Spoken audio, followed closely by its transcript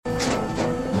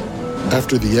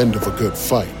After the end of a good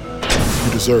fight,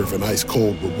 you deserve an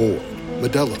ice-cold reward.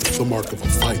 Modelo is the mark of a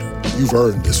fighter. You've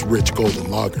earned this rich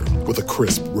golden lager with a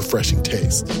crisp, refreshing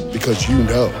taste. Because you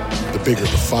know, the bigger the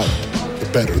fight, the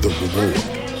better the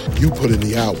reward. You put in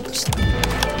the hours,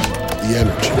 the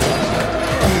energy,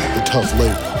 the tough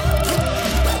labor.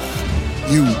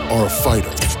 You are a fighter,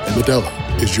 and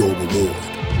Modelo is your reward.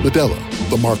 Modelo,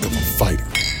 the mark of a fighter.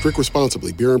 Drink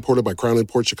responsibly. Beer imported by Crown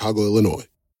Imports, Chicago, Illinois.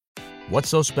 What's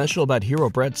so special about Hero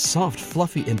Bread's soft,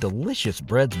 fluffy, and delicious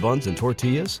breads, buns, and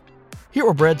tortillas?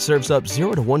 Hero Bread serves up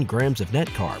 0 to 1 grams of net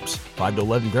carbs, 5 to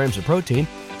 11 grams of protein,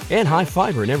 and high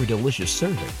fiber in every delicious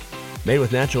serving. Made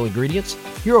with natural ingredients,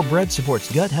 Hero Bread supports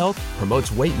gut health,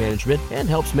 promotes weight management, and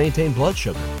helps maintain blood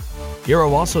sugar.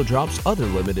 Hero also drops other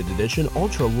limited edition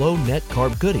ultra-low net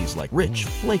carb goodies like rich,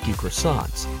 flaky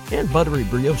croissants and buttery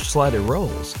brioche slider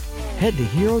rolls. Head to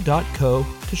hero.co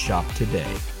to shop today.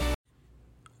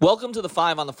 Welcome to the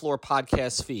Five on the Floor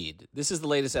podcast feed. This is the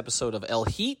latest episode of El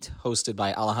Heat, hosted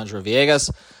by Alejandro Villegas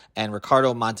and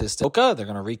Ricardo Montes de Oca. They're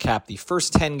going to recap the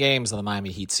first 10 games of the Miami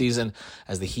Heat season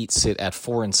as the Heat sit at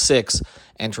 4-6,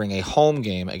 entering a home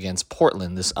game against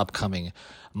Portland this upcoming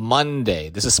Monday.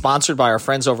 This is sponsored by our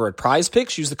friends over at Prize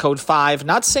Picks. Use the code 5,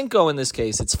 not Cinco in this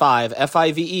case, it's 5,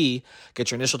 F-I-V-E.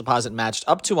 Get your initial deposit matched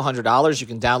up to $100. You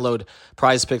can download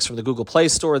Prize Picks from the Google Play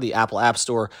Store, the Apple App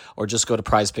Store, or just go to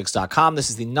prizepicks.com. This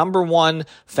is the number one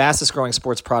fastest growing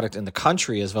sports product in the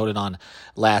country as voted on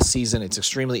last season. It's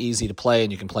extremely easy to play,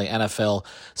 and you can play NFL,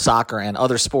 soccer, and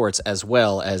other sports as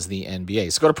well as the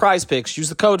NBA. So go to Prize Picks, use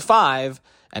the code 5,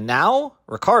 and now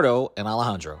Ricardo and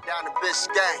Alejandro. Down the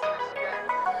Biscayne.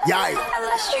 Yikes.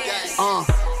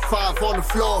 5 on the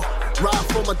floor, ride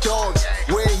for my dogs.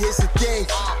 Where here's the thing,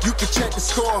 you can check the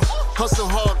score. Hustle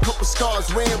hard, couple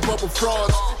scars, wearing bubble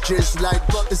frogs. Just like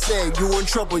Butler said, you in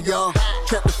trouble, y'all.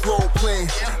 Kept the floor playing,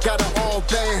 got it all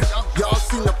banned. Y'all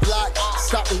seen the block,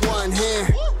 stop with one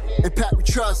hand. And Pat we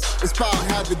trust, it's power,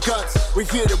 have the guts. We're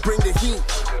here to bring the heat,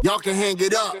 y'all can hang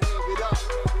it up.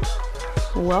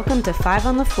 Welcome to 5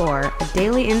 on the Floor, a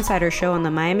daily insider show on the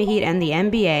Miami Heat and the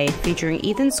NBA, featuring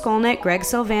Ethan Skolnick, Greg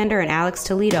Sylvander, and Alex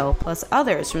Toledo, plus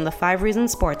others from the 5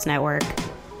 Reasons Sports Network.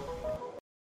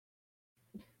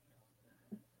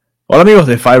 Hola amigos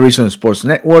de 5 Reasons Sports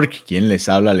Network, quien les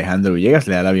habla Alejandro Villegas,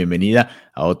 le da la bienvenida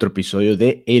a otro episodio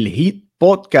de El Heat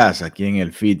Podcast, aquí en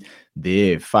el feed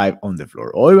de 5 on the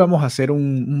Floor. Hoy vamos a hacer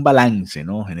un balance,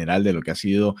 ¿no?, general de lo que ha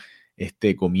sido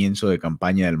este comienzo de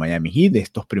campaña del Miami Heat, de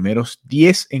estos primeros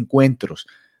 10 encuentros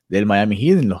del Miami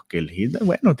Heat, en los que el Heat,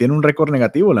 bueno, tiene un récord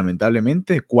negativo,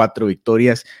 lamentablemente, 4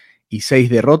 victorias y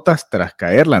 6 derrotas, tras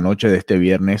caer la noche de este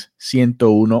viernes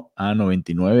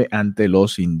 101-99 ante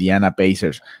los Indiana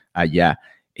Pacers, allá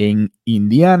en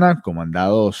Indiana,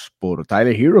 comandados por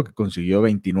Tyler Hero, que consiguió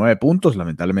 29 puntos,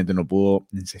 lamentablemente no pudo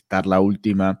encestar la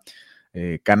última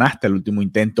canasta, el último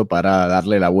intento para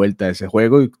darle la vuelta a ese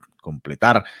juego y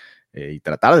completar y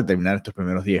tratar de terminar estos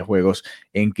primeros 10 juegos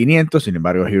en 500. Sin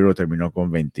embargo, Hero terminó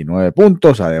con 29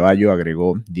 puntos, Adebayo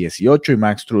agregó 18 y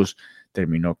Max Strus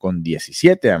terminó con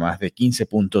 17, además de 15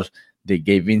 puntos de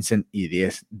Gabe Vincent y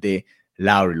 10 de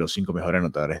Lowry, los 5 mejores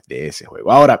anotadores de ese juego.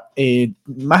 Ahora,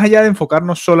 más allá de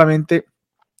enfocarnos solamente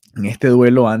en este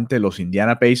duelo ante los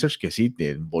Indiana Pacers, que sí,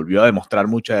 volvió a demostrar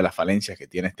muchas de las falencias que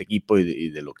tiene este equipo y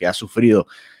de lo que ha sufrido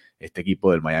este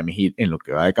equipo del Miami Heat en lo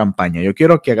que va de campaña. Yo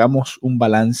quiero que hagamos un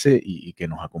balance y que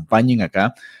nos acompañen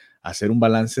acá a hacer un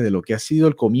balance de lo que ha sido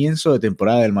el comienzo de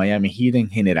temporada del Miami Heat en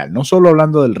general. No solo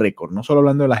hablando del récord, no solo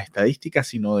hablando de las estadísticas,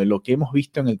 sino de lo que hemos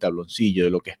visto en el tabloncillo, de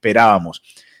lo que esperábamos,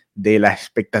 de la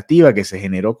expectativa que se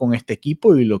generó con este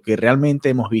equipo y lo que realmente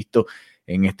hemos visto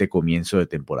en este comienzo de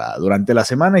temporada. Durante la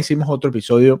semana hicimos otro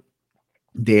episodio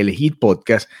del Heat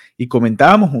Podcast y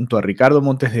comentábamos junto a Ricardo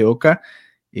Montes de Oca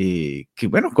que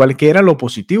qué era lo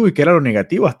positivo y qué era lo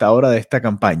negativo hasta ahora de esta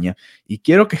campaña, y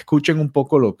quiero que escuchen un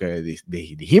poco lo que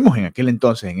dijimos en aquel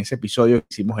entonces, en ese episodio que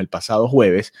hicimos el pasado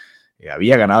jueves.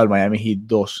 Había ganado el Miami Heat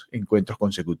 2 encuentros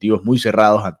consecutivos muy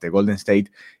cerrados ante Golden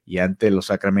State y ante los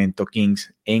Sacramento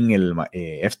Kings en el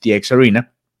FTX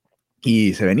Arena,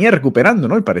 y se venía recuperando,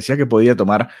 ¿no? Y parecía que podía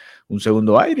tomar un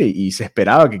segundo aire y se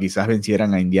esperaba que quizás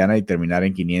vencieran a Indiana y terminaran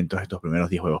en 500 estos primeros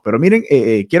 10 juegos. Pero miren,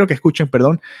 quiero que escuchen,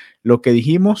 lo que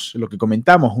dijimos, lo que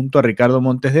comentamos junto a Ricardo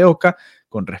Montes de Oca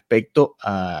con respecto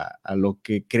a lo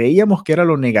que creíamos que era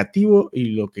lo negativo y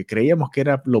lo que creíamos que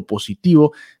era lo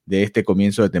positivo de este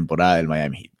comienzo de temporada del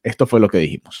Miami Heat. Esto fue lo que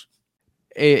dijimos.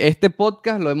 Este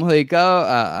podcast lo hemos dedicado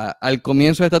al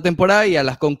comienzo de esta temporada y a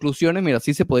las conclusiones, mira,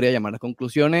 así se podría llamar, las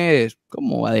conclusiones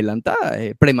como adelantadas,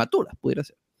 prematuras, pudiera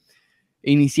ser,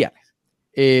 iniciales.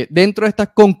 Dentro de estas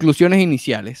conclusiones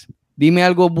iniciales, dime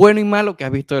algo bueno y malo que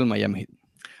has visto del Miami Heat.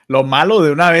 Lo malo,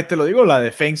 de una vez te lo digo, la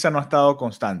defensa no ha estado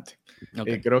constante.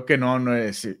 Okay. Creo que no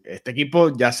es. Este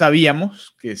equipo ya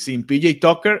sabíamos que sin PJ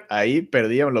Tucker ahí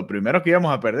perdíamos. Lo primero que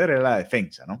íbamos a perder era la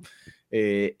defensa, ¿no?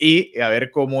 Y a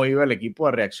ver cómo iba el equipo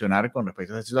a reaccionar con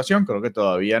respecto a esta situación. Creo que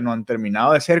todavía no han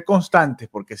terminado de ser constantes,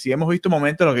 porque sí hemos visto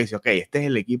momentos en los que dice, ok, este es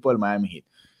el equipo del Miami Heat.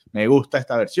 Me gusta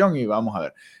esta versión y vamos a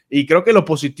ver. Y creo que lo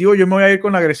positivo, yo me voy a ir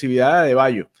con la agresividad de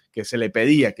Adebayo, que se le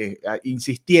pedía, que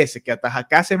insistiese, que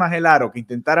atajacase más el aro, que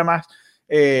intentara más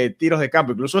tiros de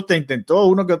campo. Incluso te intentó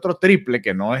uno que otro triple,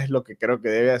 que no es lo que creo que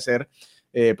debe hacer.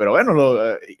 Pero bueno,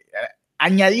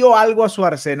 añadió algo a su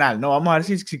arsenal, ¿no? Vamos a ver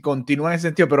si continúa en ese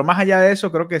sentido. Pero más allá de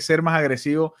eso, creo que ser más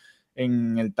agresivo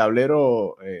en el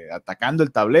tablero, atacando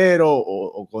el tablero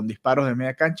o con disparos de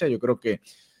media cancha, yo creo que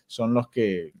son los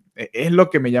que es lo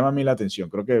que me llama a mí la atención.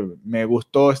 Creo que me ha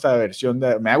gustado esta versión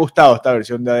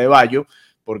de Adebayo,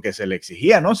 porque se le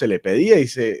exigía, ¿no? Se le pedía y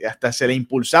hasta se le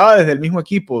impulsaba desde el mismo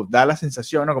equipo. Da la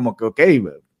sensación, ¿no? Como que, ok,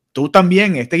 tú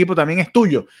también, este equipo también es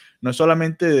tuyo. No es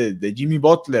solamente de Jimmy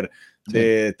Butler,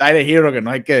 de Tyler Hero, que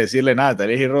no hay que decirle nada.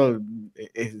 Tyler Hero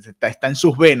está en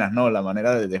sus venas, ¿no? La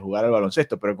manera de jugar al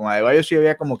baloncesto. Pero con Adebayo sí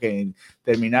había como que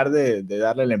terminar de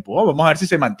darle el empujón. Vamos a ver si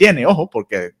se mantiene, ojo,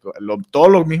 porque todo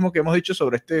lo mismo que hemos dicho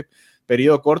sobre este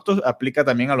periodo corto aplica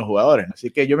también a los jugadores. Así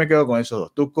que yo me quedo con esos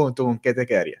dos. ¿Tú con qué te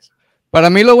quedarías? Para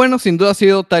mí lo bueno sin duda ha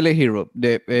sido Tyler Hero.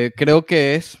 Creo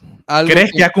que es algo...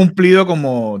 ¿Crees que ha cumplido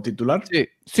como titular?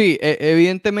 Sí,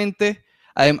 evidentemente,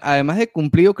 además de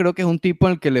cumplido, creo que es un tipo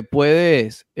en el que le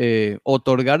puedes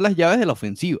otorgar las llaves de la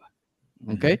ofensiva,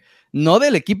 ¿okay? No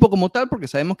del equipo como tal, porque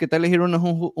sabemos que Tyler Hero no es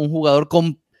un jugador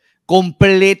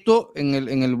completo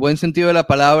en el buen sentido de la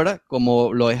palabra,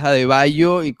 como lo es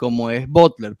Adebayo y como es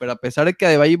Butler, pero a pesar de que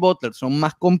Adebayo y Butler son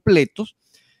más completos,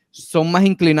 son más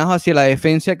inclinados hacia la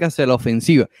defensa que hacia la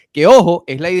ofensiva, que ojo,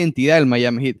 es la identidad del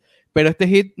Miami Heat, pero este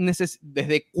Heat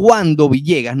desde cuando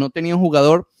Villegas no tenía un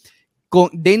jugador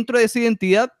dentro de esa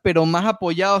identidad, pero más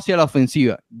apoyado hacia la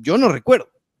ofensiva. Yo no recuerdo,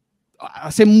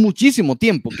 hace muchísimo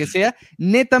tiempo, que sea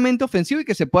netamente ofensivo y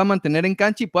que se pueda mantener en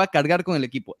cancha y pueda cargar con el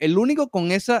equipo. El único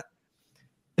con esa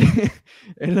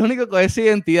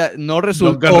identidad no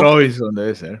resultó. Duncan Robinson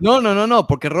debe ser. No,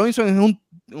 porque Robinson es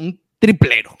un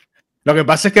triplero. Lo que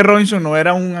pasa es que Robinson no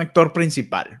era un actor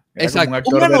principal. Era Exacto.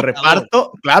 Como un actor de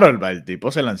reparto. Claro, el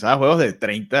tipo se lanzaba juegos de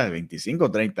 30, 25,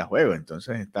 30 juegos.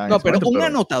 Entonces está No, pero un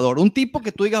anotador, un tipo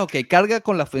que tú digas, ok, carga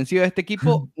con la ofensiva de este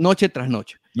equipo noche tras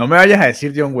noche. No me vayas a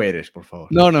decir John Waiters, por favor.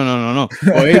 No.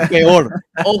 O es peor.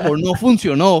 Ojo, no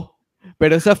funcionó.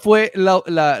 Pero esa fue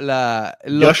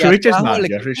Josh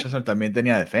Richardson también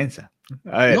tenía defensa.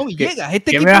 A ver, no, Villegas,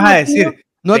 ¿qué me vas a decir?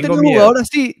 No ha tenido un jugador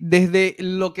así desde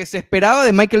lo que se esperaba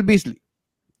de Michael Beasley.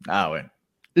 Ah, bueno.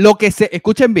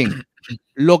 Escuchen bien,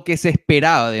 lo que se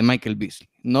esperaba de Michael Beasley,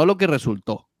 no lo que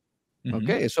resultó.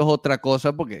 ¿Okay? Eso es otra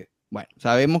cosa porque, bueno,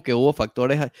 sabemos que hubo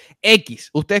factores X.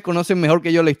 Ustedes conocen mejor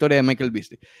que yo la historia de Michael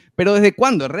Beasley. Pero ¿desde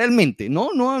cuándo? Realmente, no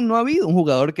ha habido un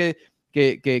jugador que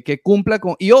cumpla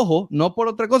con... Y ojo, no por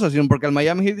otra cosa, sino porque al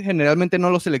Miami Heat generalmente no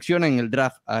lo selecciona en el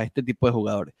draft a este tipo de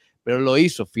jugadores. Pero lo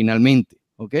hizo finalmente,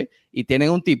 ¿ok? Y tienen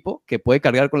un tipo que puede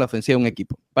cargar con la ofensiva de un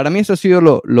equipo. Para mí eso ha sido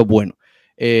lo bueno.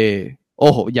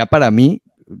 Ojo, ya para mí,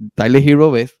 Tyler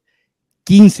Hero es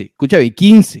 15, escucha bien,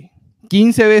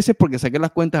 15 veces, porque saqué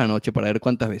las cuentas anoche para ver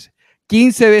cuántas veces.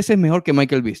 15 veces mejor que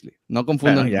Michael Beasley. No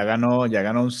confundan. Bueno, ya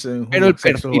ganó un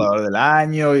sexto jugador del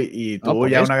año y tuvo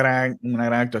ya una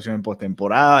gran actuación en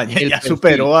postemporada. Ya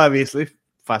superó a Beasley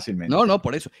fácilmente. No,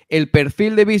 por eso. El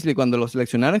perfil de Beasley cuando lo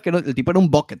seleccionaron es que el tipo era un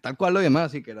bucket, tal cual lo demás,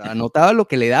 así que anotaba lo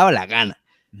que le daba la gana.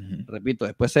 Repito,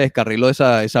 después se descarriló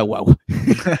esa guagua.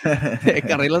 Se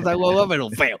descarriló esa guagua, pero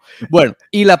feo. Bueno,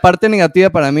 y la parte negativa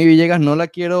para mí, Villegas, no la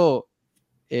quiero,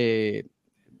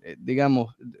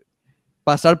 digamos,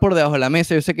 pasar por debajo de la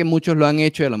mesa. Yo sé que muchos lo han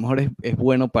hecho y a lo mejor es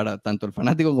bueno para tanto el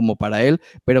fanático como para él,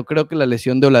 pero creo que la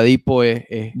lesión de Oladipo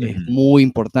es muy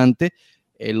importante.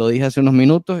 Lo dije hace unos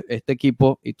minutos, este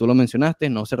equipo, y tú lo mencionaste,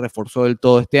 no se reforzó del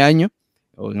todo este año,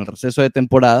 o en el receso de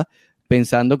temporada,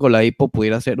 pensando que Oladipo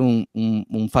pudiera ser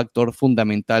un factor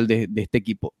fundamental de este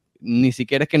equipo. Ni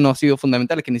siquiera es que no ha sido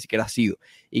fundamental, es que ni siquiera ha sido.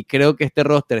 Y creo que este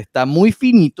roster está muy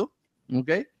finito,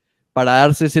 ¿ok?, para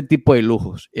darse ese tipo de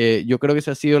lujos. Yo creo que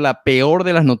esa ha sido la peor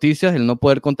de las noticias, el no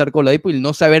poder contar con Oladipo y el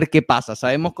no saber qué pasa.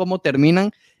 Sabemos cómo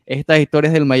terminan estas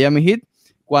historias del Miami Heat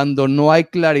cuando no hay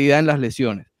claridad en las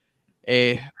lesiones.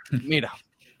 Mira,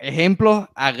 ejemplos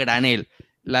a granel.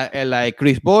 La de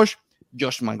Chris Bosh,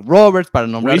 Josh McRoberts, para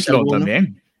nombrar algunos.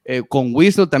 También. Con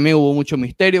Whistle también hubo mucho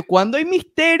misterio. Cuando hay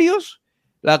misterios,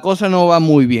 la cosa no va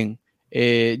muy bien.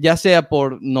 Ya sea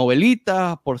por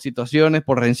novelitas, por situaciones,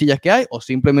 por rencillas que hay, o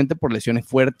simplemente por lesiones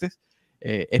fuertes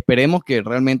Esperemos que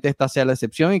realmente esta sea la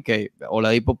excepción y que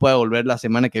Oladipo pueda volver la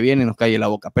semana que viene y nos calle la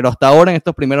boca. Pero hasta ahora, en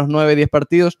estos primeros 9-10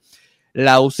 partidos,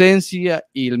 la ausencia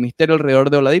y el misterio alrededor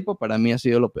de Oladipo para mí ha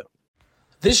sido lo peor.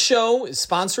 This show is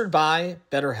sponsored by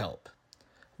BetterHelp.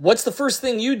 What's the first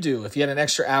thing you do if you had an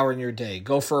extra hour in your day?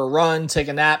 Go for a run, take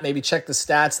a nap, maybe check the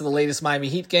stats of the latest Miami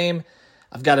Heat game?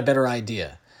 I've got a better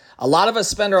idea. A lot of us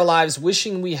spend our lives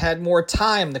wishing we had more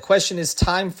time. The question is,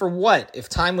 time for what? If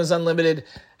time was unlimited,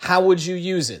 how would you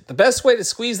use it? The best way to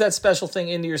squeeze that special thing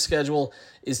into your schedule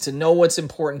is to know what's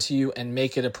important to you and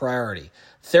make it a priority.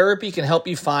 Therapy can help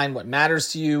you find what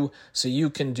matters to you so you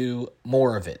can do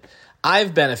more of it.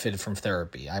 I've benefited from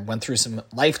therapy. I went through some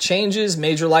life changes,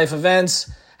 major life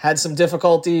events, had some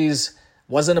difficulties,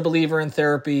 wasn't a believer in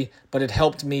therapy, but it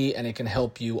helped me and it can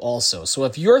help you also. So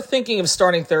if you're thinking of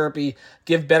starting therapy,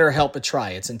 give BetterHelp a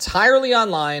try. It's entirely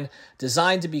online,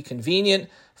 designed to be convenient,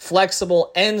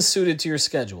 flexible, and suited to your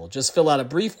schedule. Just fill out a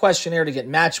brief questionnaire to get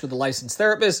matched with a licensed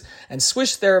therapist and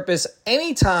switch therapists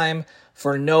anytime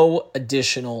for no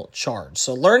additional charge.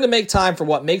 So learn to make time for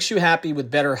what makes you happy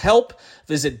with BetterHelp.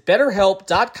 Visit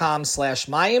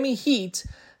betterhelp.com/Miami Heat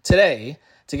today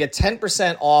to get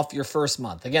 10% off your first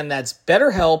month. Again, that's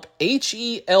BetterHelp,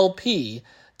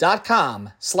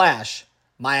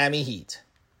 HELP.com/Miami Heat.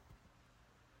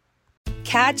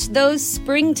 Catch those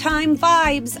springtime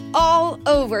vibes all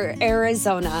over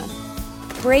Arizona.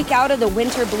 Break out of the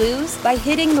winter blues by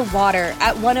hitting the water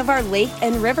at one of our lake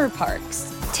and river parks.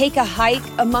 Take a hike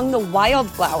among the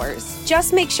wildflowers.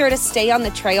 Just make sure to stay on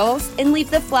the trails and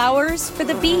leave the flowers for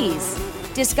the bees.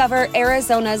 Discover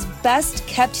Arizona's best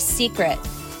kept secret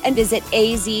and visit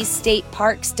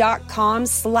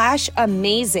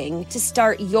azstateparks.com/amazing to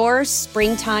start your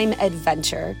springtime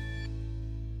adventure.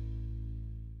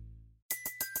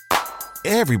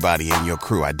 Everybody in your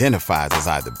crew identifies as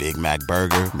either Big Mac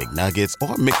Burger, McNuggets,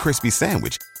 or McCrispy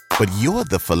Sandwich. But you're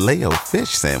the Filet-O-Fish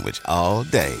Sandwich all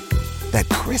day. That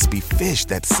crispy fish,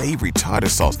 that savory tartar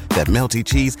sauce, that melty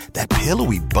cheese, that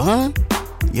pillowy bun.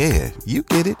 Yeah, you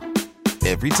get it.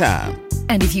 Every time.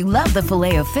 And if you love the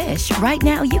Filet-O-Fish, right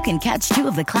now you can catch two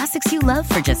of the classics you love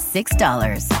for just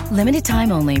 $6. Limited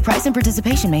time only. Price and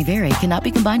participation may vary. Cannot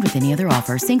be combined with any other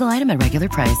offer. Single item at regular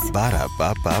price.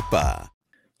 Ba-da-ba-ba-ba.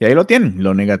 Y ahí lo tienen,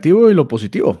 lo negativo y lo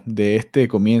positivo de este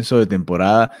comienzo de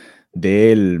temporada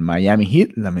del Miami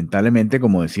Heat. Lamentablemente,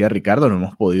 como decía Ricardo, no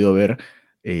hemos podido ver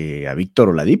a Víctor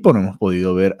Oladipo, no hemos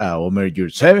podido ver a Omer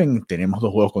Yurtseven. Tenemos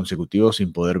 2 juegos consecutivos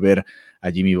sin poder ver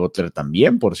a Jimmy Butler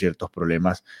también por ciertos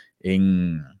problemas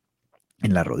en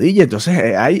la rodilla.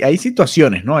 Entonces hay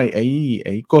situaciones, ¿no?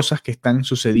 Hay cosas que están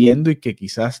sucediendo y que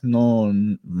quizás no,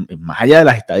 más allá de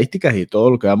las estadísticas y de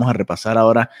todo lo que vamos a repasar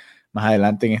ahora más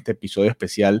adelante en este episodio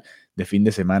especial de fin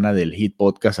de semana del Heat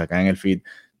Podcast acá en el feed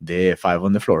de Five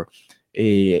on the Floor.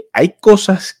 Hay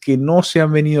cosas que no se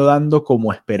han venido dando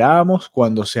como esperábamos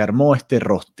cuando se armó este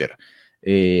roster.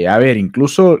 A ver,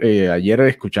 incluso ayer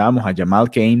escuchábamos a Jamal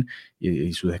Cain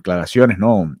y sus declaraciones,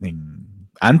 ¿no?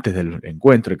 Antes del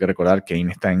encuentro, hay que recordar que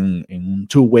Cain está en un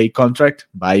two-way contract,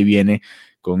 va y viene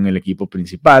con el equipo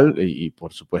principal y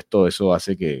por supuesto eso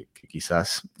hace que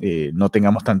quizás no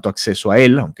tengamos tanto acceso a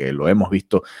él, aunque lo hemos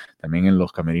visto también en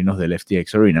los camerinos del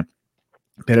FTX Arena.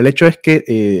 Pero el hecho es que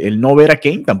el no ver a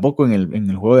Cain tampoco en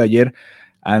el juego de ayer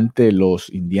ante los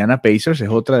Indiana Pacers es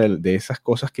otra de esas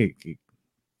cosas que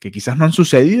quizás no han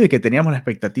sucedido y que teníamos la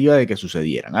expectativa de que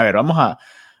sucedieran. A ver, vamos a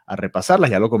repasarlas,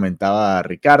 ya lo comentaba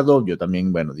Ricardo, yo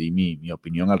también, bueno, di mi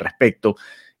opinión al respecto.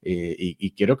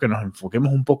 Y quiero que nos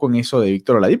enfoquemos un poco en eso de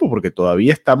Víctor Oladipo, porque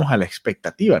todavía estamos a la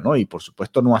expectativa, ¿no? Y por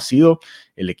supuesto no ha sido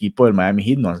el equipo del Miami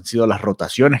Heat, no han sido las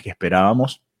rotaciones que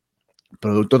esperábamos,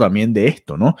 producto también de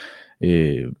esto, ¿no?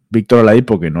 Víctor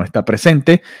Oladipo que no está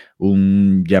presente,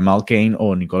 un Jamal Cain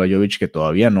o Nikola Jovic que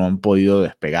todavía no han podido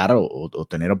despegar o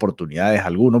tener oportunidades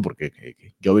alguno, porque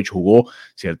Jovic jugó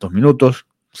ciertos minutos,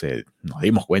 nos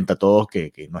dimos cuenta todos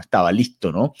que no estaba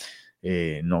listo, ¿no?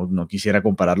 No quisiera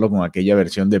compararlo con aquella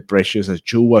versión de Precious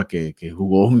Achiuwa que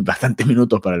jugó bastantes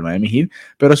minutos para el Miami Heat,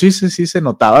 pero sí se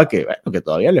notaba que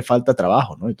todavía le falta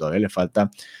trabajo, ¿no? Y todavía le falta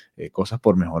cosas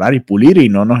por mejorar y pulir, y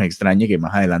no nos extrañe que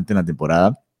más adelante en la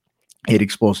temporada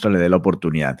Eric Spoelstra le dé la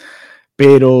oportunidad.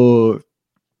 Pero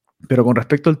con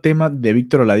respecto al tema de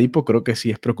Víctor Oladipo, creo que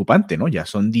sí es preocupante, ¿no? Ya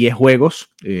son 10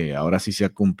 juegos, ahora sí se ha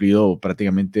cumplido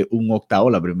prácticamente un octavo,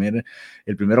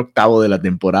 el primer octavo de la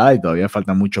temporada, y todavía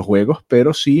faltan muchos juegos,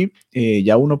 pero sí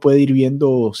ya uno puede ir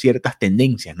viendo ciertas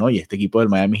tendencias, ¿no? Y este equipo del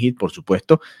Miami Heat, por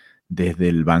supuesto, desde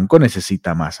el banco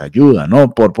necesita más ayuda,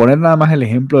 ¿no? Por poner nada más el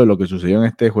ejemplo de lo que sucedió en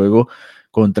este juego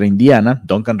contra Indiana,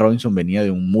 Duncan Robinson venía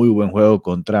de un muy buen juego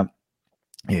contra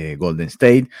Golden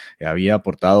State había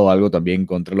aportado algo también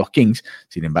contra los Kings.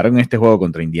 Sin embargo, en este juego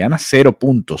contra Indiana, 0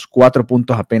 puntos, 4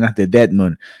 puntos apenas de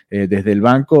Dedmon. Desde el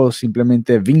banco,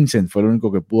 simplemente Vincent fue el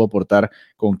único que pudo aportar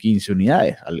con 15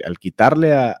 unidades. Al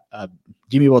quitarle a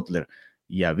Jimmy Butler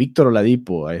y a Víctor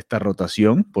Oladipo a esta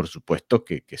rotación, por supuesto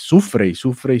que sufre y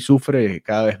sufre y sufre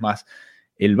cada vez más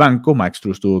el banco. Max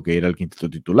Strus tuvo que ir al quinteto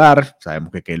titular.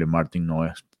 Sabemos que Caleb Martin no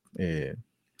es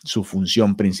su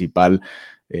función principal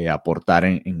aportar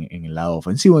en el lado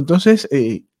ofensivo. Entonces,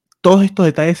 todos estos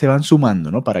detalles se van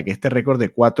sumando, ¿no? Para que este récord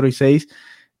de 4-6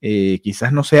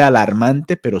 quizás no sea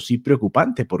alarmante, pero sí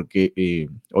preocupante, porque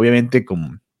obviamente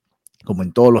como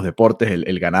en todos los deportes,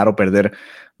 el ganar o perder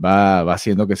va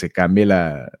haciendo que se cambie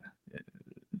la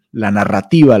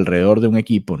narrativa alrededor de un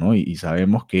equipo, ¿no? Y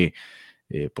sabemos que,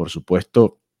 por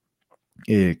supuesto,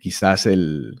 quizás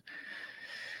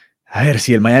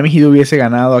si el Miami Heat hubiese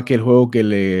ganado aquel juego que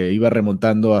le iba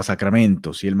remontando a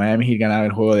Sacramento, si el Miami Heat ganaba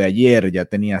el juego de ayer, ya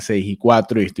tenía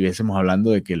 6-4 y estuviésemos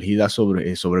hablando de que el Heat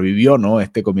sobrevivió, ¿no?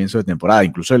 Este comienzo de temporada,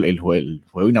 incluso el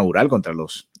juego inaugural contra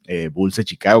los Bulls de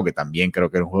Chicago, que también creo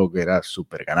que era un juego que era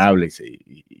súper ganable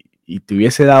y te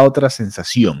hubiese dado otra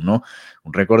sensación, ¿no?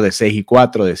 Un récord de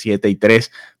 6-4, de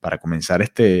 7-3 para comenzar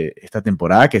esta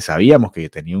temporada, que sabíamos que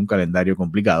tenía un calendario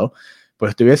complicado,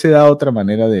 pues te hubiese dado otra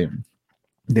manera de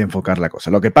enfocar la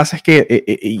cosa. Lo que pasa es que,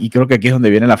 y creo que aquí es donde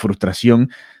viene la frustración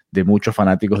de muchos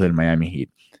fanáticos del Miami Heat,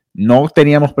 no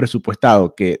teníamos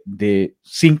presupuestado que de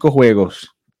 5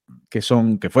 juegos que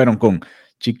fueron con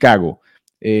Chicago,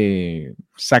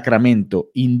 Sacramento,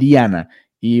 Indiana,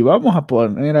 y vamos a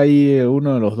poner ahí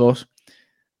uno de los dos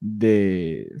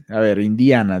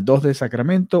Indiana, 2 de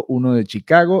Sacramento, 1 de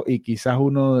Chicago y quizás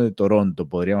 1 de Toronto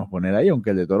podríamos poner ahí,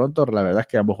 aunque el de Toronto la verdad es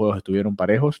que ambos juegos estuvieron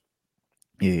parejos.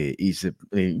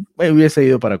 Hubiese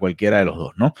ido para cualquiera de los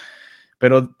dos, ¿no?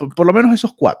 Pero por lo menos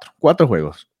esos 4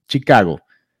 juegos, Chicago,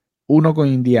 1 con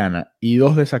Indiana y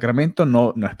 2 de Sacramento,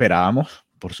 no esperábamos,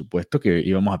 por supuesto, que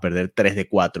íbamos a perder 3 de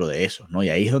 4 de esos, ¿no? Y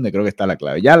ahí es donde creo que está la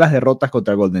clave. Ya las derrotas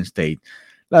contra Golden State,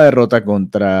 la derrota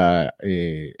contra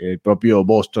el propio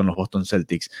Boston, los Boston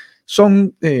Celtics,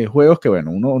 son juegos que, bueno,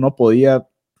 uno podía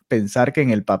pensar que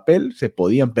en el papel se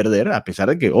podían perder, a pesar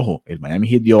de que, ojo, el Miami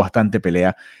Heat dio bastante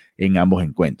pelea en ambos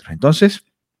encuentros. Entonces,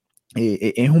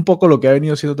 es un poco lo que ha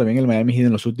venido siendo también el Miami Heat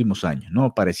en los últimos años,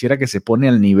 ¿no? Pareciera que se pone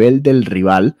al nivel del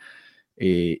rival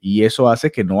y eso hace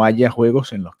que no haya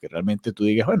juegos en los que realmente tú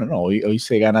digas, bueno, no, hoy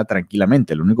se gana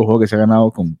tranquilamente. El único juego que se ha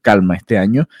ganado con calma este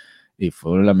año y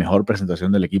fue la mejor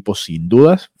presentación del equipo sin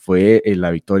dudas, fue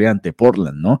la victoria ante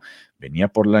Portland, ¿no? Venía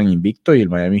Portland invicto y el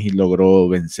Miami Heat logró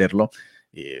vencerlo,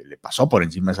 le pasó por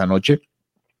encima esa noche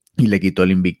y le quitó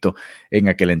el invicto en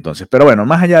aquel entonces. Pero bueno,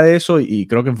 más allá de eso, y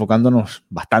creo que enfocándonos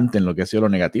bastante en lo que ha sido lo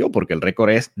negativo, porque el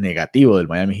récord es negativo del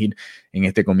Miami Heat en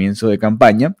este comienzo de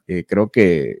campaña, creo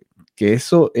que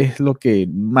eso es lo que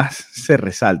más se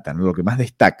resalta, ¿no? Lo que más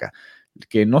destaca,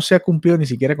 que no se ha cumplido ni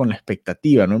siquiera con la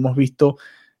expectativa, no hemos visto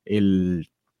el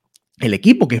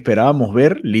equipo que esperábamos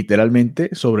ver literalmente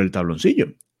sobre el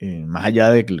tabloncillo, más allá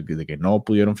de que no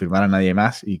pudieron firmar a nadie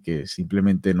más y que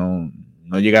simplemente no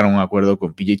llegaron a un acuerdo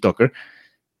con PJ Tucker,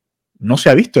 no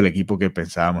se ha visto el equipo que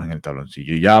pensábamos en el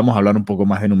tabloncillo. Y ya vamos a hablar un poco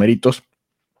más de numeritos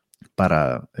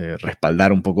para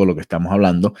respaldar un poco lo que estamos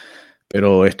hablando,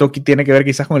 pero esto tiene que ver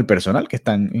quizás con el personal que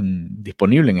están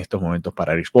disponible en estos momentos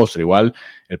para Eric Spoelstra. Igual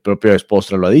el propio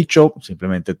Spoelstra lo ha dicho,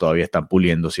 simplemente todavía están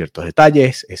puliendo ciertos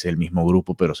detalles, es el mismo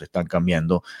grupo, pero se están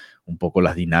cambiando un poco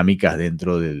las dinámicas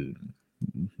dentro del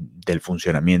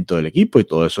funcionamiento del equipo y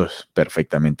todo eso es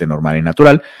perfectamente normal y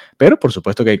natural, pero por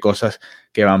supuesto que hay cosas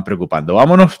que van preocupando.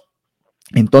 Vámonos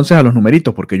entonces a los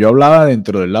numeritos, porque yo hablaba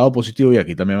dentro del lado positivo y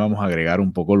aquí también vamos a agregar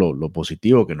un poco lo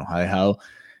positivo que nos ha dejado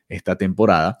esta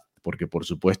temporada, porque por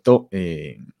supuesto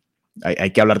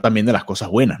hay que hablar también de las cosas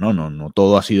buenas, ¿no? No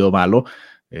todo ha sido malo,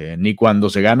 ni cuando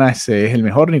se gana ese es el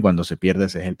mejor, ni cuando se pierde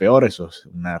ese es el peor, eso es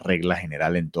una regla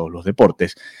general en todos los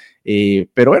deportes.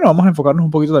 Pero bueno, vamos a enfocarnos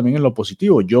un poquito también en lo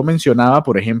positivo. Yo mencionaba,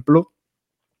 por ejemplo,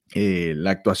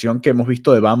 la actuación que hemos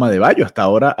visto de Bam Adebayo. Hasta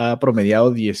ahora ha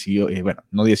promediado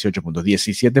 18 puntos,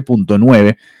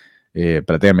 17.9.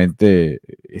 Prácticamente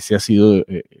ese ha sido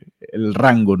el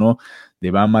rango, ¿no?, de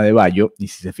Bam Adebayo. Y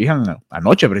si se fijan,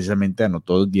 anoche precisamente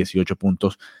anotó 18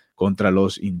 puntos contra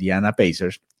los Indiana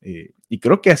Pacers. Y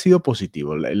creo que ha sido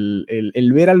positivo.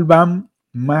 El ver al Bam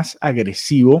más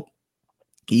agresivo,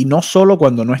 y no solo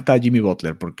cuando no está Jimmy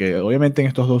Butler, porque obviamente en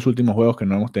estos 2 últimos juegos que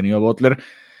no hemos tenido a Butler,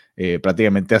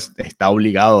 prácticamente está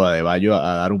obligado a Adebayo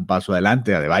a dar un paso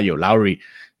adelante. Adebayo, Lowry,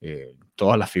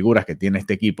 todas las figuras que tiene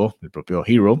este equipo, el propio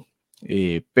Hero,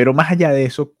 Pero más allá de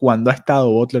eso, cuando ha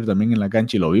estado Butler también en la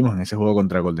cancha, y lo vimos en ese juego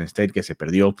contra Golden State que se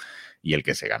perdió, y el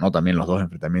que se ganó también los dos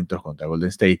enfrentamientos contra Golden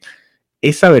State,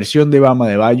 esa versión de Bam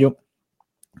Adebayo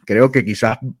creo que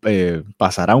quizás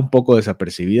pasará un poco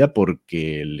desapercibida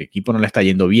porque el equipo no le está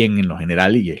yendo bien en lo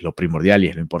general, y es lo primordial y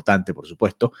es lo importante, por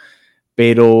supuesto,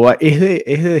 pero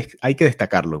hay que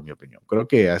destacarlo, en mi opinión. Creo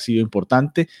que ha sido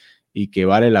importante y que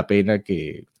vale la pena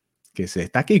que se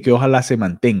destaque y que ojalá se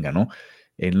mantenga, ¿no?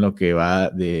 En lo que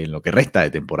en lo que resta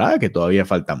de temporada, que todavía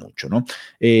falta mucho, ¿no?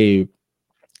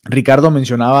 Ricardo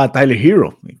mencionaba a Tyler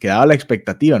Hero, que daba la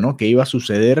expectativa, ¿no? Que iba a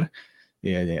suceder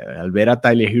al ver a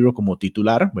Tyler Hero como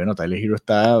titular. Bueno, Tyler Hero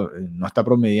no está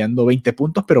promediando 20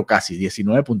 puntos, pero casi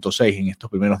 19.6 en estos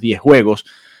primeros 10 juegos.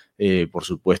 Por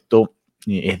supuesto,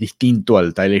 es distinto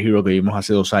al Tyler Hero que vimos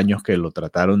hace 2 años, que lo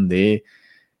trataron de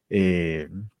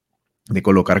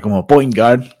colocar como point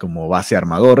guard, como base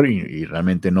armador, y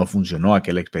realmente no funcionó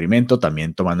aquel experimento,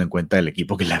 también tomando en cuenta el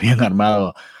equipo que le habían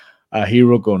armado a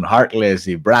Hero con Harkless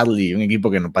y Bradley, un equipo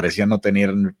que no parecía no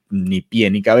tener ni pie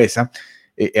ni cabeza.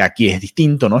 Aquí es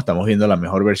distinto, ¿no? Estamos viendo la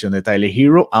mejor versión de Tyler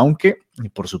Hero, aunque,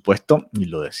 por supuesto, y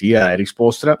lo decía Eric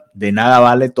Spoelstra, de nada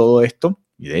vale todo esto,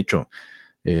 y de hecho,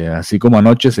 así como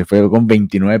anoche se fue con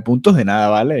 29 puntos, de nada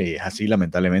vale, y es así,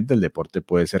 lamentablemente, el deporte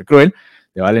puede ser cruel,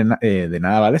 de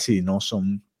nada vale si no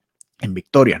son en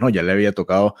victorias, ¿no? Ya le había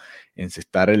tocado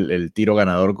encestar el tiro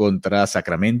ganador contra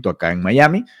Sacramento acá en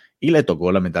Miami, y le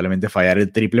tocó lamentablemente fallar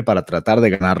el triple para tratar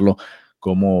de ganarlo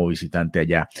como visitante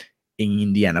allá en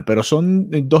Indiana. Pero son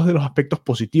dos de los aspectos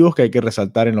positivos que hay que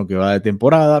resaltar en lo que va de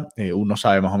temporada. Uno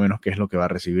sabe más o menos qué es lo que va a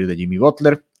recibir de Jimmy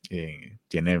Butler.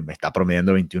 Está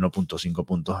promediando 21.5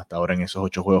 puntos hasta ahora en esos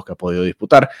 8 juegos que ha podido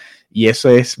disputar, y eso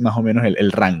es más o menos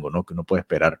el rango, ¿no?, que uno puede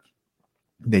esperar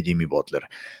de Jimmy Butler.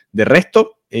 De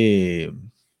resto,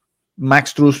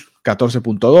 Max Strus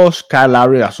 14.2, Kyle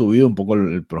Lowry ha subido un poco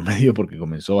el promedio porque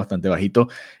comenzó bastante bajito,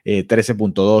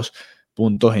 13.2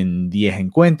 puntos en 10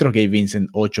 encuentros, Gabe Vincent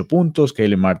 8 puntos,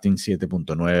 Caleb Martin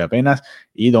 7.9 apenas,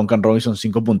 y Duncan Robinson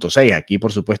 5.6. Aquí,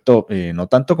 por supuesto, no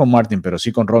tanto con Martin, pero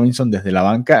sí con Robinson desde la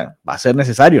banca va a ser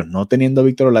necesario, no teniendo a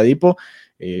Víctor Oladipo.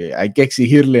 Hay que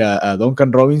exigirle a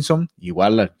Duncan Robinson,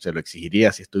 igual se lo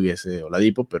exigiría si estuviese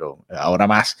Oladipo, pero ahora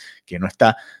más que no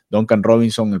está Duncan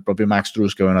Robinson, el propio Max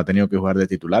Strus, que bueno, ha tenido que jugar de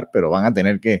titular, pero van a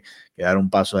tener que dar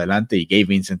un paso adelante, y Gabe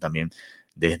Vincent también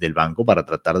desde el banco para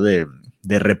tratar de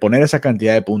reponer esa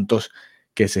cantidad de puntos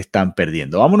que se están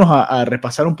perdiendo. Vámonos a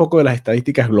repasar un poco de las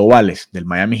estadísticas globales del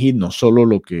Miami Heat, no solo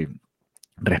lo que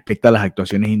respecta a las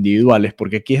actuaciones individuales,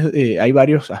 porque aquí hay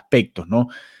varios aspectos, ¿no?,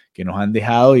 que nos han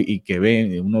dejado y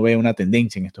que uno ve una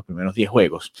tendencia en estos primeros 10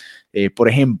 juegos. Por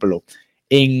ejemplo,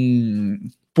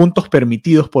 en puntos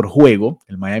permitidos por juego,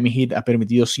 el Miami Heat ha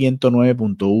permitido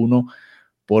 109.1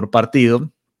 por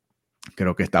partido.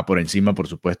 Creo que está por encima, por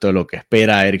supuesto, de lo que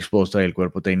espera Eric Spoelstra y el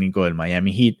cuerpo técnico del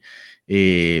Miami Heat.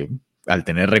 Al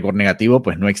tener récord negativo,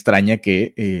 pues no extraña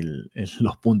que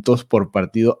los puntos por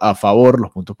partido a favor,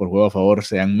 los puntos por juego a favor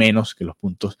sean menos que los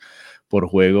puntos por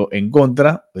juego en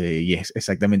contra, y es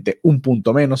exactamente un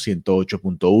punto menos,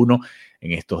 108.1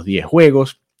 en estos 10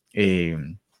 juegos.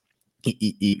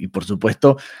 Y por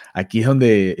supuesto, aquí es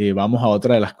donde vamos a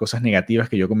otra de las cosas negativas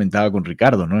que yo comentaba con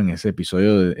Ricardo, ¿no?, en ese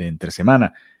episodio de entre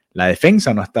semana. La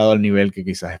defensa no ha estado al nivel que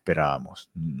quizás esperábamos.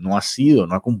 No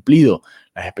ha cumplido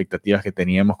las expectativas que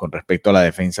teníamos con respecto a la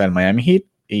defensa del Miami Heat,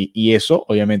 y eso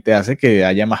obviamente hace que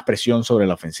haya más presión sobre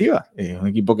la ofensiva. Es un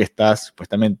equipo que está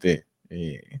supuestamente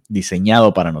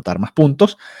diseñado para anotar más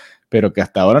puntos, pero que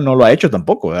hasta ahora no lo ha hecho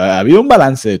tampoco. Ha habido un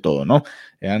balance de todo, ¿no?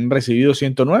 Han recibido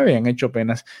 109 y han hecho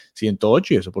apenas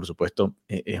 108, y eso, por supuesto,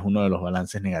 es uno de los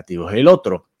balances negativos. El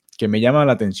otro que me llama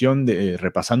la atención,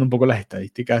 repasando un poco las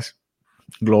estadísticas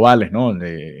globales, ¿no?,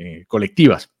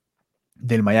 colectivas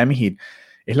del Miami Heat,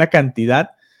 es la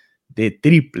cantidad de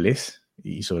triples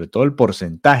y sobre todo el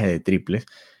porcentaje de triples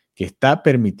que está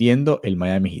permitiendo el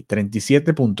Miami Heat.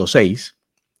 37.6,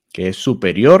 que es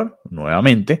superior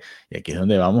nuevamente, y aquí es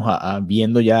donde vamos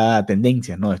viendo ya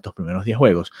tendencias, ¿no?, de estos primeros 10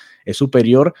 juegos, es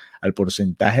superior al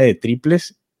porcentaje de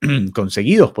triples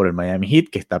conseguidos por el Miami Heat,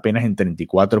 que está apenas en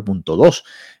 34.2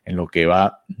 en lo que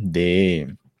va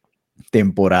de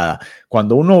temporada.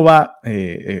 Cuando uno va,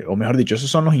 o mejor dicho, esos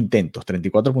son los intentos,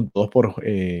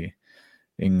 34.2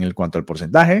 en cuanto al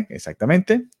porcentaje,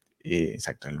 exactamente,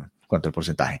 exacto, en cuanto al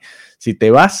porcentaje. Si te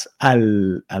vas a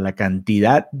la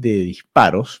cantidad de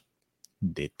disparos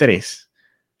de 3,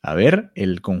 a ver,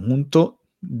 el conjunto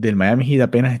del Miami Heat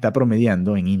apenas está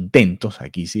promediando en intentos,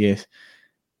 aquí sí es,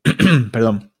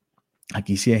 perdón,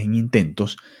 aquí sí es en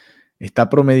intentos, está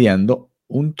promediando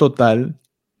un total,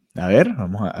 a ver,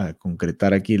 vamos a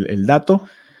concretar aquí el dato,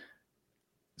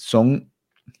 son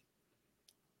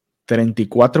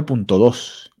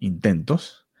 34.2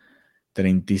 intentos,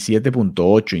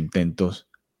 37.8 intentos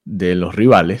de los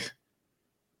rivales,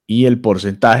 y el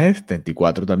porcentaje,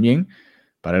 34 también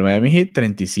para el Miami Heat,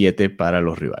 37 para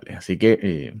los rivales. Así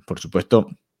que, por supuesto,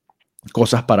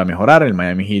 cosas para mejorar. El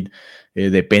Miami Heat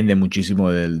depende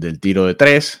muchísimo del tiro de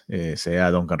tres,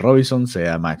 sea Duncan Robinson,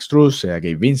 sea Max Strus, sea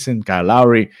Gabe Vincent, Kyle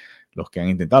Lowry, los que han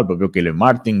intentado. El propio Caleb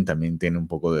Martin también tiene un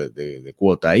poco de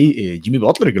cuota ahí. Jimmy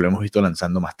Butler, que lo hemos visto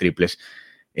lanzando más triples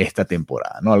esta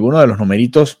temporada, ¿no? Algunos de los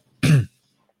numeritos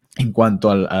en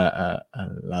cuanto a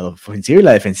la ofensiva y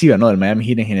la defensiva, ¿no? Del Miami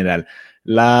Heat en general.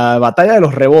 La batalla de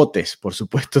los rebotes, por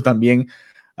supuesto, también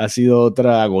ha sido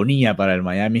otra agonía para el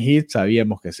Miami Heat.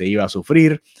 Sabíamos que se iba a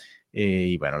sufrir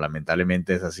y bueno,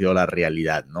 lamentablemente esa ha sido la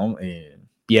realidad, ¿no?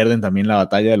 Pierden también la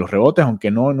batalla de los rebotes,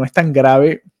 aunque no es tan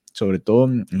grave, sobre todo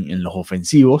en los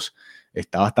ofensivos.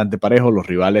 Está bastante parejo, los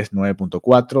rivales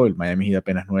 9.4, el Miami Heat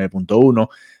apenas 9.1.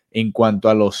 En cuanto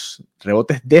a los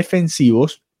rebotes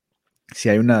defensivos, si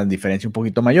hay una diferencia un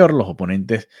poquito mayor. Los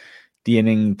oponentes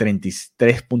tienen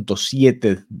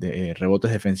 33.7 de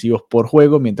rebotes defensivos por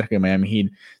juego, mientras que Miami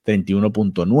Heat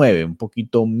 31.9, un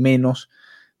poquito menos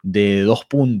de 2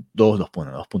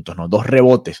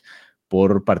 rebotes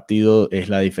por partido es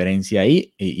la diferencia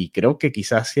ahí, y creo que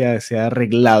quizás se ha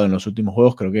arreglado en los últimos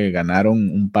juegos. Creo que ganaron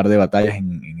un par de batallas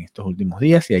en estos últimos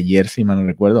días, y ayer, si mal no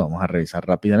recuerdo, vamos a revisar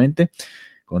rápidamente,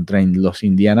 contra los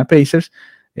Indiana Pacers.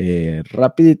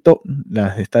 Rapidito,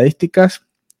 las estadísticas,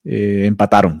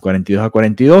 empataron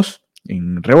 42-42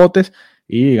 en rebotes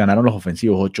y ganaron los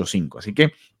ofensivos 8-5. Así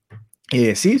que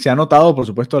sí, se ha notado, por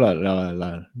supuesto,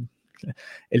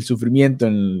 el sufrimiento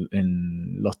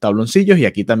en los tabloncillos, y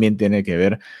aquí también tiene que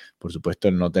ver, por supuesto,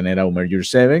 el no tener a Omer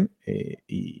Yurtseven,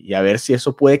 y a ver si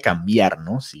eso puede cambiar,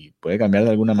 ¿no? Si puede cambiar de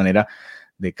alguna manera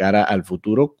de cara al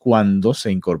futuro cuando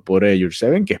se incorpore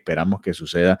Yurtseven, que esperamos que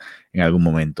suceda en algún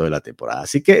momento de la temporada.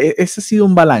 Así que ese ha sido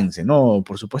un balance, ¿no?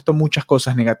 Por supuesto, muchas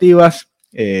cosas negativas.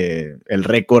 El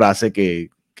récord hace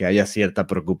que haya cierta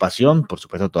preocupación. Por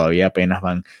supuesto, todavía apenas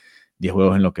van 10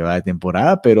 juegos en lo que va de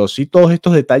temporada, pero sí todos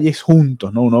estos detalles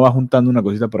juntos, ¿no? Uno va juntando una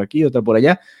cosita por aquí, otra por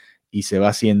allá, y se va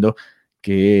haciendo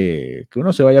que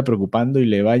uno se vaya preocupando y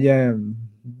le vaya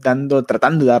tratando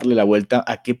de darle la vuelta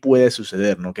a qué puede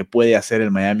suceder, ¿no? ¿Qué puede hacer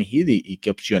el Miami Heat y qué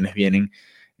opciones vienen?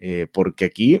 Porque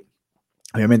aquí,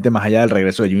 obviamente, más allá del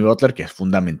regreso de Jimmy Butler, que es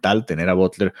fundamental tener a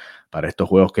Butler para estos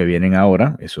juegos que vienen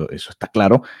ahora, eso está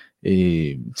claro.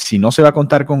 Si no se va a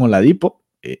contar con Oladipo,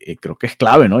 creo que es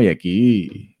clave, ¿no? Y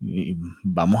aquí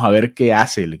vamos a ver qué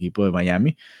hace el equipo de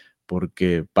Miami,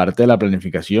 porque parte de la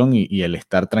planificación y el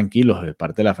estar tranquilos de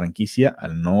parte de la franquicia,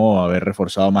 al no haber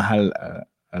reforzado más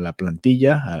a la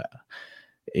plantilla,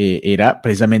 era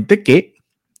precisamente que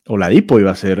Oladipo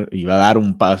iba a dar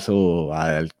un paso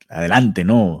adelante,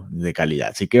 ¿no? De calidad.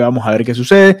 Así que vamos a ver qué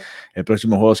sucede. El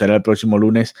próximo juego será el próximo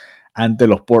lunes ante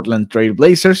los Portland Trail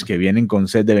Blazers, que vienen con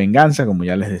sed de venganza, como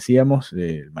ya les decíamos.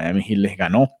 Miami Heat les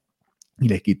ganó y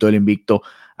les quitó el invicto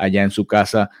allá en su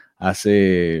casa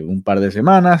hace un par de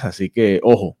semanas, así que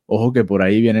ojo que por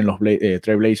ahí vienen los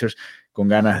Trail Blazers con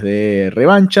ganas de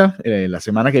revancha. La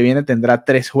semana que viene tendrá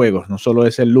 3 juegos, no solo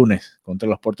es el lunes contra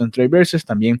los Portland Trail Blazers,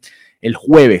 también el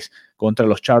jueves contra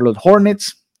los Charlotte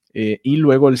Hornets, y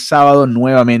luego el sábado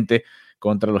nuevamente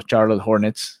contra los Charlotte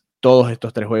Hornets. Todos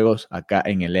estos 3 juegos acá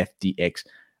en el FTX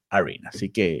Arena. Así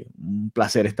que un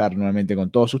placer estar nuevamente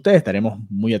con todos ustedes. Estaremos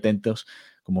muy atentos,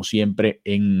 como siempre,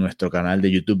 en nuestro canal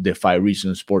de YouTube de Five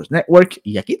Reasons Sports Network,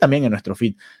 y aquí también en nuestro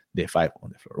feed de Five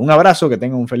on the Floor. Un abrazo, que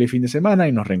tengan un feliz fin de semana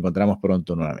y nos reencontramos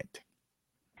pronto nuevamente.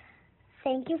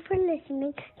 Thank you for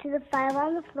listening to the Five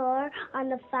on the Floor on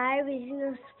the Five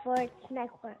Reasons Sports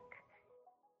Network.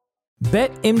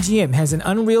 BetMGM has an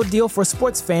unreal deal for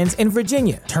sports fans in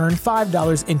Virginia. Turn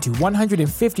 $5 into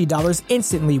 $150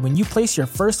 instantly when you place your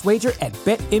first wager at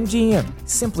BetMGM.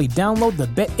 Simply download the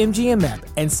BetMGM app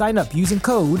and sign up using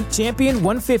code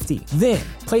Champion150. Then,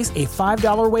 place a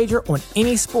 $5 wager on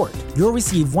any sport. You'll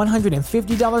receive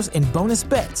 $150 in bonus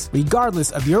bets,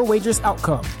 regardless of your wager's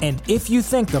outcome. And if you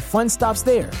think the fun stops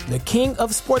there, the king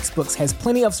of sportsbooks has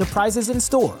plenty of surprises in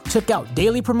store. Check out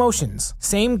daily promotions,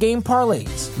 same-game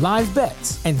parlays, live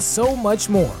bets, and so much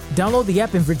more. Download the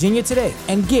app in Virginia today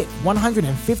and get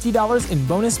 $150 in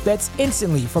bonus bets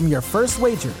instantly from your first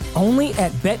wager. Only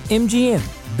at BetMGM.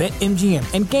 BetMGM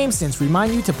and GameSense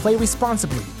remind you to play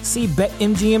responsibly. See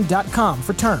BetMGM.com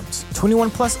for terms. 21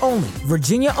 plus only.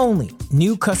 Virginia only.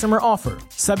 New customer offer.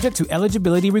 Subject to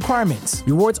eligibility requirements.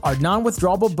 Rewards are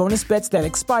non-withdrawable bonus bets that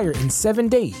expire in 7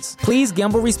 days. Please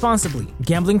gamble responsibly.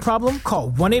 Gambling problem?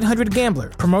 Call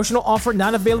 1-800-GAMBLER. Promotional offer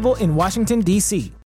not available in Washington, D.C.